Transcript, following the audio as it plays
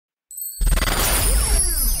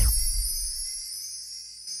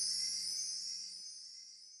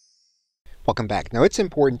Welcome back. Now, it's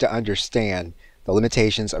important to understand the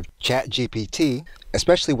limitations of ChatGPT,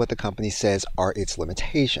 especially what the company says are its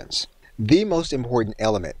limitations. The most important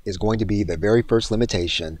element is going to be the very first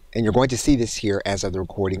limitation, and you're going to see this here as of the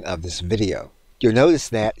recording of this video. You'll notice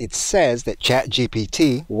that it says that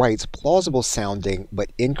ChatGPT writes plausible sounding but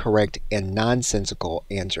incorrect and nonsensical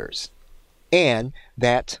answers. And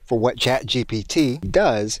that for what ChatGPT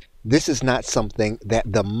does, this is not something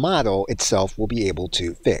that the model itself will be able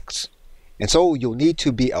to fix. And so you'll need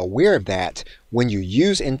to be aware of that when you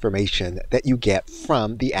use information that you get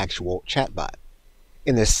from the actual chatbot.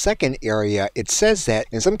 In the second area, it says that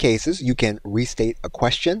in some cases you can restate a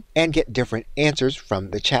question and get different answers from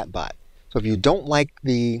the chatbot. So if you don't like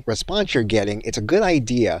the response you're getting, it's a good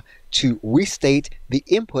idea to restate the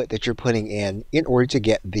input that you're putting in order to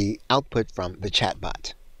get the output from the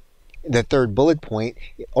chatbot. The third bullet point,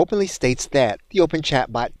 it openly states that the Open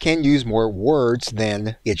Chatbot can use more words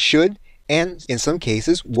than it should, and in some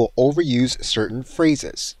cases will overuse certain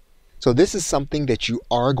phrases. So this is something that you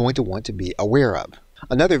are going to want to be aware of.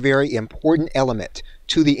 Another very important element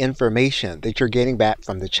to the information that you're getting back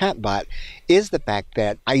from the chatbot is the fact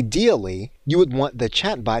that ideally you would want the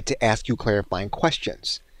chatbot to ask you clarifying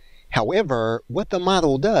questions. However, what the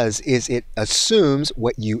model does is it assumes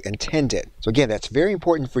what you intended. So again, that's very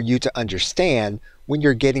important for you to understand when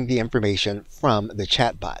you're getting the information from the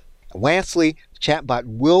chatbot. And lastly, the chatbot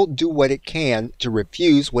will do what it can to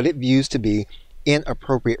refuse what it views to be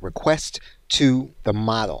inappropriate requests to the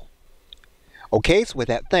model. Okay, so with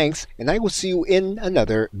that, thanks, and I will see you in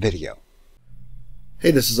another video.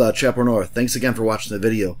 Hey, this is Chatbot. Thanks again for watching the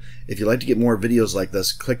video. If you'd like to get more videos like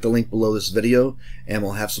this, click the link below this video, and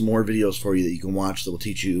we'll have some more videos for you that you can watch that will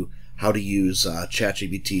teach you how to use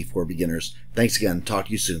ChatGPT for beginners. Thanks again. Talk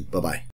to you soon. Bye-bye.